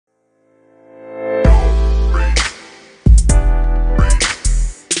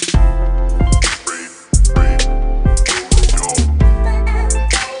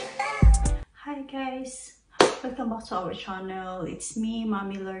our channel. It's me,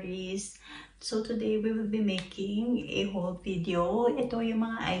 Mommy Eli'S. So today we will be making a haul video. Ito yung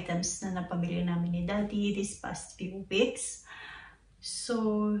mga items na napamili namin ni Daddy this past few weeks.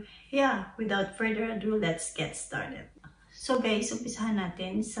 So yeah, without further ado, let's get started. So guys, umpisahan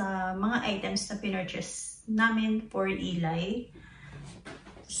natin sa mga items na pinurchase namin for Eli.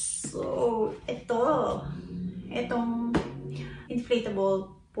 So itong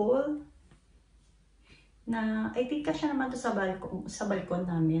inflatable pool na I think kasya naman to sa balkon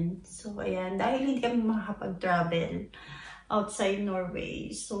namin. So ayan, dahil hindi kami makakapag-travel outside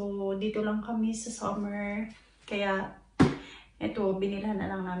Norway, so dito lang kami sa summer, kaya ito, binilhan na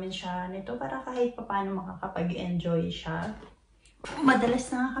lang namin siya nito para kahit paano makakapag-enjoy siya.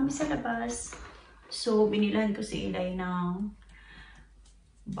 Madalas na kami sa labas, so binilhan ko si Eli ng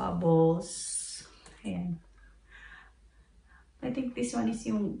bubbles. Ayan, I think this one is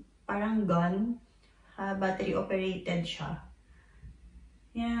yung parang gun. Battery operated siya.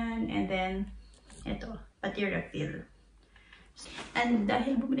 Yan. And then, ito, pati refill. And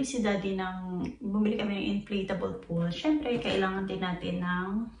dahil bumili kami ng inflatable pool, syempre, kailangan din natin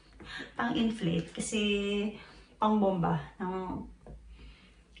ng pang-inflate kasi pang-bomba ng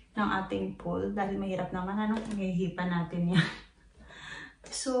ating pool. Dahil mahirap naman, anong hihipan natin yan.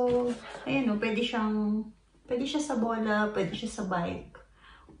 So, ayan o, pwede siya sa bola, pwede siya sa bike,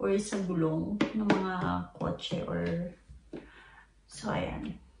 or sa gulong ng mga kotse, or so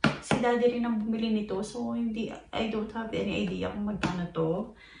ayan. Si Daddy rin ang bumili nito, so I don't have any idea kung magkano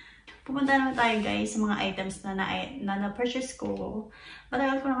to. Pumunta naman tayo guys sa mga items na na-purchase ko.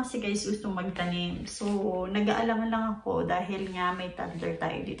 Matagal ko na kasi guys gustong magtanim, so nag-aalaman lang ako dahil nga may toddler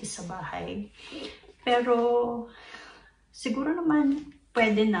tayo dito sa bahay. Pero siguro naman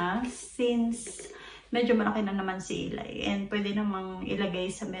pwede na, since medyo malaki na naman si Eli. And pwede namang ilagay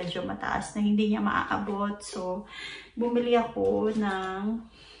sa medyo mataas na hindi niya maaabot. So, bumili ako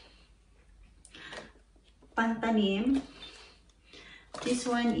ng pantanim. This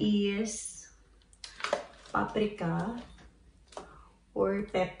one is paprika or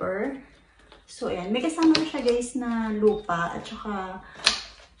pepper. So, ayan. May kasama siya guys na lupa at saka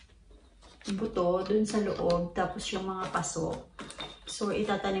buto dun sa loob. Tapos yung mga paso. So,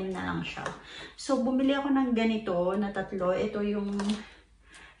 itatanim na lang siya. So, bumili ako ng ganito na tatlo. Ito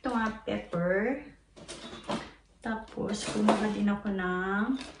nga pepper. Tapos, kumuha din ako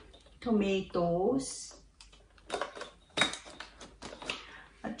ng tomatoes.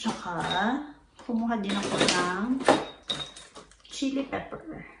 At saka, kumuha din ako ng chili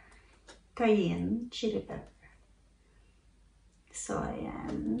pepper. Cayenne chili pepper. So,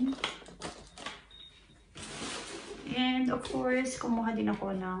 ayan. And of course, kumuha din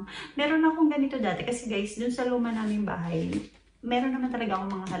ako ng, meron akong ganito dati kasi guys, dun sa luma naming bahay, meron naman talaga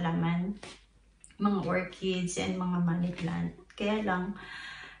akong mga halaman, mga orchids and mga money plant. Kaya lang,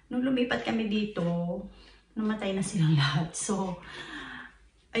 nung lumipat kami dito, namatay na silang lahat. So,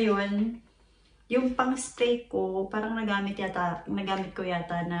 ayun, yung pang spray ko, parang nagamit ko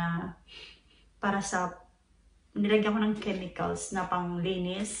yata na para sa, nilagyan ko ng chemicals na pang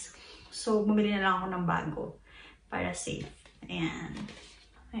linis. So, bumili na lang ako ng bago para safe. Ayan.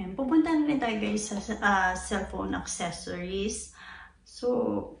 Ayan. Pupunta na rin tayo guys sa Celphone Accesories.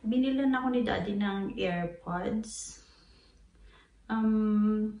 So, binilan ako ni Daddy ng AirPods.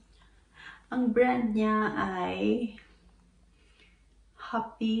 Ang brand niya ay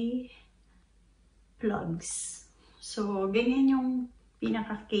Happy Plugs. So, ganyan yung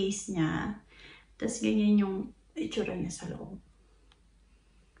pinaka-case niya. Tapos, ganyan yung itsura niya sa loob.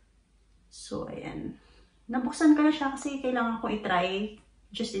 So, ayan. Nabuksan ko na siya kasi kailangan ko i-try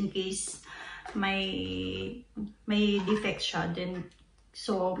just in case may defect siya din.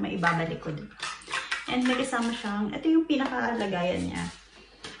 So, may ibabalik ko din. And may kasama siyang, ito yung pinaka-lagayan niya.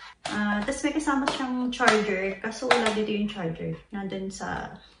 Tapos may kasama siyang charger. Kaso wala dito yung charger. Nandun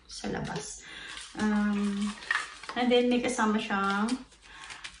sa labas. And then may kasama siyang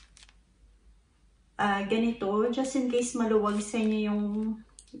ganito. Just in case maluwag sa inyo yung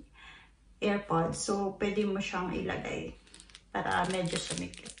AirPods. So, pwede mo siyang ilagay para medyo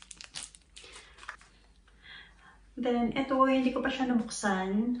sumikip. Then, ito, hindi ko pa siya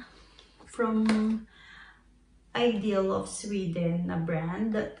nabuksan. From Ideal of Sweden na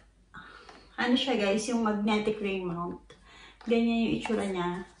brand. Ano siya guys, yung magnetic ring mount. Ganyan yung itsura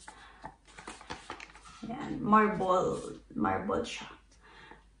niya. Ayan, marble siya.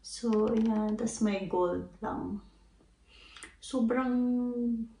 So, yan. Tapos may gold lang. Sobrang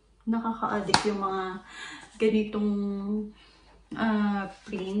nakaka-addict yung mga ganitong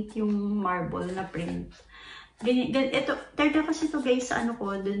print, yung marble na print. Ito, tarda kasi ito guys sa ano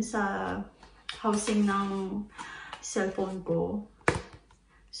ko, dun sa housing ng cellphone ko.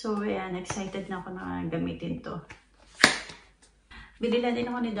 So, ayan, excited na ako na gamitin to. Binila din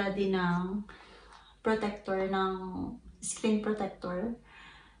ako ni Daddy ng protector, ng screen protector.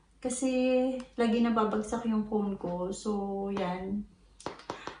 Kasi, lagi nababagsak yung phone ko. So, yan.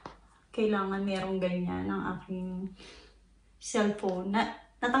 Kailangan merong ganyan ng aking cellphone.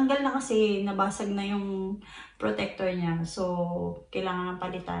 Natanggal na kasi, nabasag na yung protector niya. So, kailangan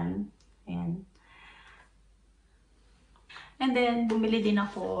palitan. Ayan. And then, bumili din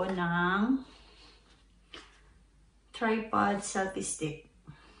ako ng tripod selfie stick.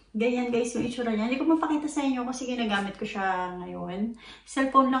 Ganyan guys yung itsura niya. Hindi ko mapakita sa inyo kasi ginagamit ko siya ngayon.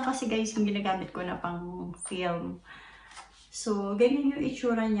 Cellphone lang kasi guys yung ginagamit ko na pang film. So, ganyan yung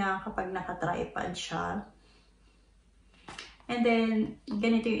itsura niya kapag naka-tripod siya. And then,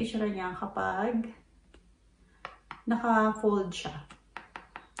 ganito yung itsura niya kapag naka-fold siya.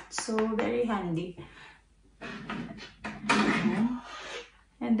 So, very handy.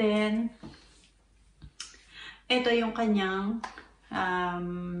 And then, ito yung kanyang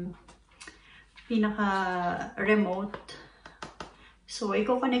pinaka-remote. So,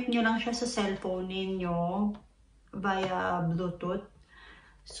 i-connect nyo lang siya sa cellphone ninyo via Bluetooth.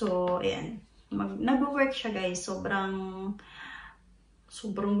 So, ayan. Nag-work siya guys. Sobrang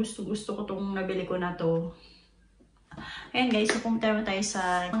gusto ko itong nabili ko na to. Ayan guys, so pumunta naman tayo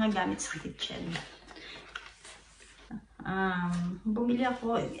sa mga gamit sa kitchen. Bumili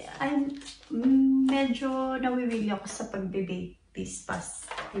ako, medyo nawiwili ako sa pag-bake this past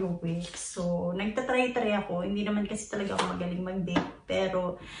few weeks. So, nagtatry-try ako. Hindi naman kasi talaga ako magaling mag-bake.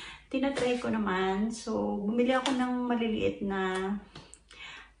 Pero, tinatry ko naman. So, bumili ako ng maliliit na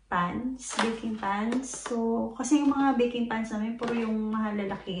pans, baking pans. So, kasi yung mga baking pans namin, puro yung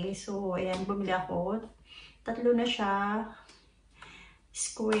mahalalaki. So, ayan, bumili ako. 3 na siya.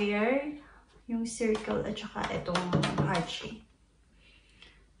 Square, yung circle, at saka itong heart shape.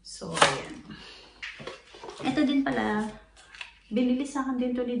 So, ayan. Ito din pala, binili sa akin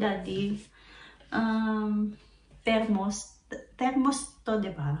din to ni Daddy. Thermos to,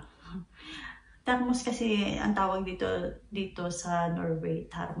 diba? Thermos kasi ang tawag dito sa Norway,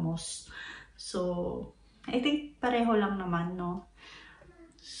 thermos. So, I think pareho lang naman, no?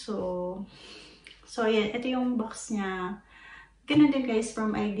 So, ayan. Ito yung box niya. Ganun din guys,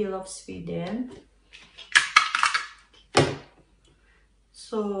 from Ideal of Sweden.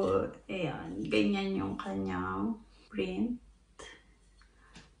 So, ayan. Ganyan yung kanyang print.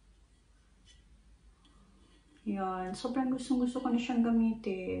 Yan. Sobrang gusto ko na siyang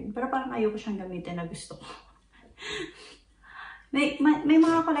gamitin. Pero parang ayaw ko siyang gamitin na gusto ko. may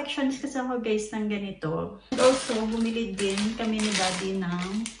mga collections kasi ako guys ng ganito. And also, bumili din kami ni Daddy ng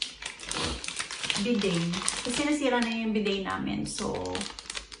bidet. Kasi nasira na yung bidet namin. So,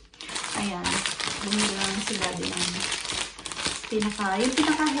 ayan. Bumili lang si Daddy ng yung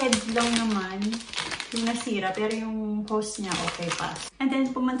pinaka-head lang naman yung nasira. Pero yung hose niya okay pa. And then,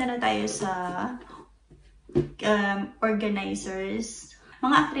 pumunta na tayo sa organizers.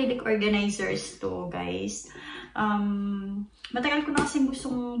 Mga acrylic organizers to, guys. Matagal ko na kasi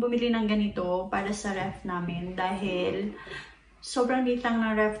gustong bumili ng ganito para sa ref namin dahil sobrang liit lang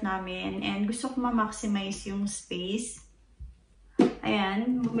ng ref namin and gusto ko ma-maximize yung space.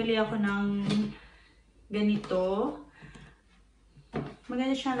 Ayan, bumili ako ng ganito.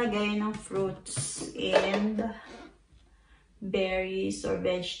 Maganda siyang lagay ng fruits and berries or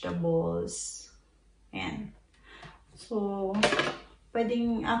vegetables. Ayan. So,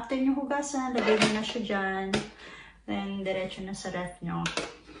 pwedeng after nyo hugasan, lagay nyo na siya dyan. Then, diretso na sa ref nyo.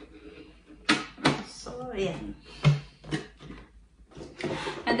 So, ayan.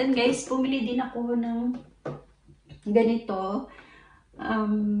 And then guys, bumili din ako ng ganito.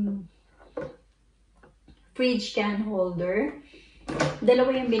 Fridge can holder.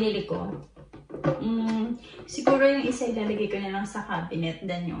 Dalawa yung binili ko. Siguro yung isa ilalagay ko na lang sa cabinet.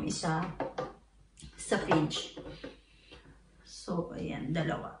 Then yung isa sa fridge. So, ayan,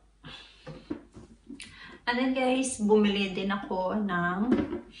 dalawa. And then guys, bumili din ako ng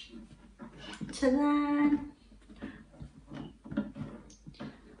tadaan!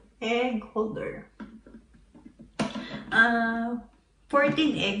 Egg holder. 14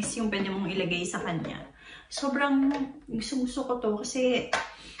 eggs yung pwede mong ilagay sa kanya. Sobrang gusto ko to kasi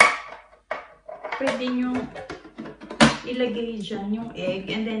pwede nyo ilagay dyan yung egg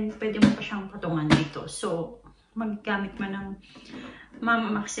and then pwede mo pa siyang patungan dito. So, maggamit mo ng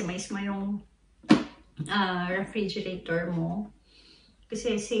ma-maximize mo yung refrigerator mo.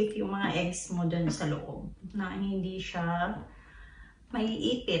 Kasi safe yung mga eggs mo dun sa loob na hindi siya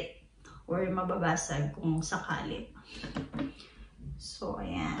maiipit or mababasag kung sakali. So,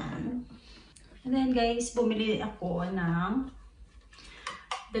 ayan. And then guys, bumili ako ng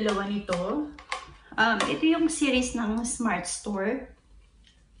dalawa nito. Ito yung series ng Smart Store.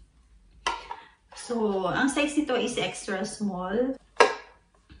 So, ang size nito is extra small.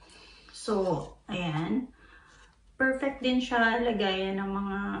 So, ayan. Perfect din siya lagayan ng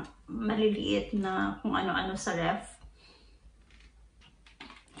mga maliliit na kung ano-ano sa ref.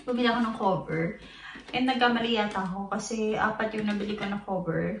 Bumili ako ng cover. And nagkamali yata ako kasi 4 yung nabili ko na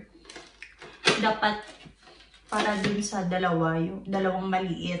cover. Dapat para dun sa dalawa, yung dalawang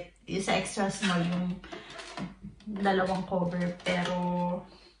maliit. Yung sa extra small yung dalawang cover. Pero,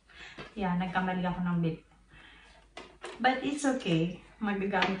 yeah, nagkamali ako ng bit. But it's okay.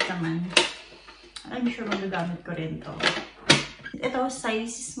 Magagamit naman. I'm sure magagamit ko rin to. Ito,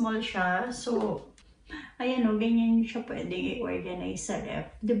 size small siya. So, ayan o, ganyan siya pwede i-organize sa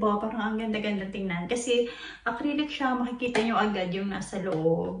ref. Diba? Parang ang ganda-ganda tingnan. Kasi acrylic siya, makikita nyo agad yung nasa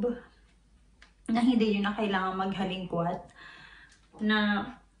loob. Na hindi yun na kailangan maghalingkwat. Na,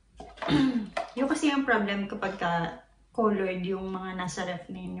 yung kasi yung problem kapag colored yung mga nasa ref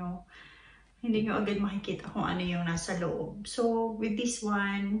ninyo. Hindi nyo agad makikita kung ano yung nasa loob. So, with this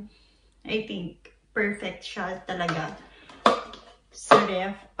one, I think perfect siya talaga sa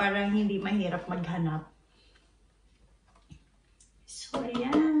ref. Parang hindi mahirap maghanap. So,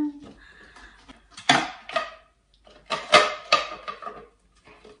 ayan.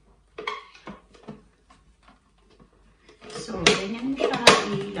 So, ganyan siya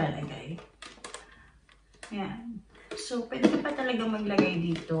ilalagay. Ayan. So, pwede pa talaga maglagay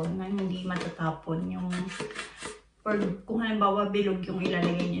dito na hindi matatapon yung, or kung halimbawa bilog yung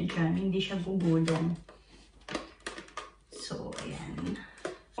ilalagay niyo dyan, hindi siya gugulong. So, ayan.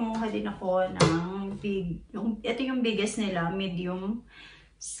 Kumuha din ako ng big, ito yung biggest nila, medium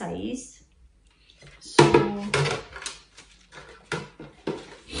size. So,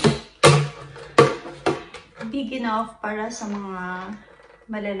 big enough para sa mga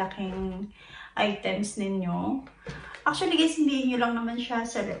malalaking items ninyo. Actually guys, hindi nyo lang naman siya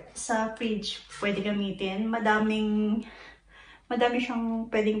sa fridge pwede gamitin. Madami siyang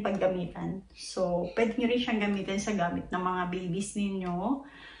pwedeng paggamitan. So, pwede nyo rin siyang gamitin sa gamit ng mga babies ninyo.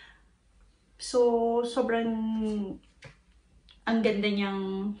 So, sobrang ang ganda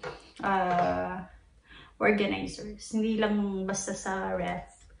niyang organizers. Hindi lang basta sa ref.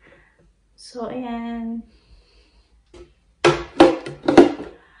 So, ayan.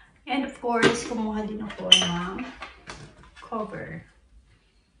 And of course, kumuha din ako ng cover.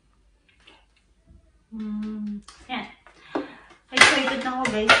 Yan. Excited na ako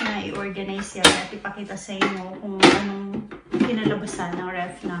guys na i-organize yan at ipakita sa inyo kung anong kinalabasan ng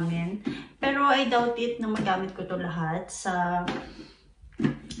ref namin. Pero I doubt it na magamit ko to lahat sa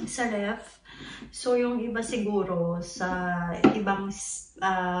ref. So yung iba siguro sa ibang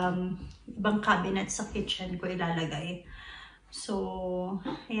cabinet sa kitchen ko ilalagay. So,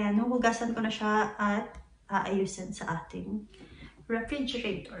 ayan, hugasan ko na siya at aayusin sa ating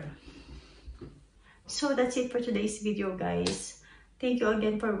refrigerator. So, that's it for today's video, guys. Thank you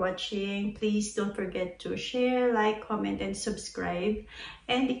again for watching. Please don't forget to share, like, comment, and subscribe.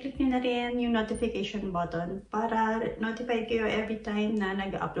 And i-click nyo na rin yung notification button para notify kayo every time na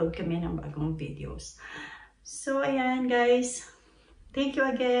nag-upload kami ng bagong videos. So, ayan, guys. Thank you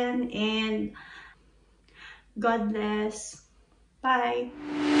again and God bless. Bye!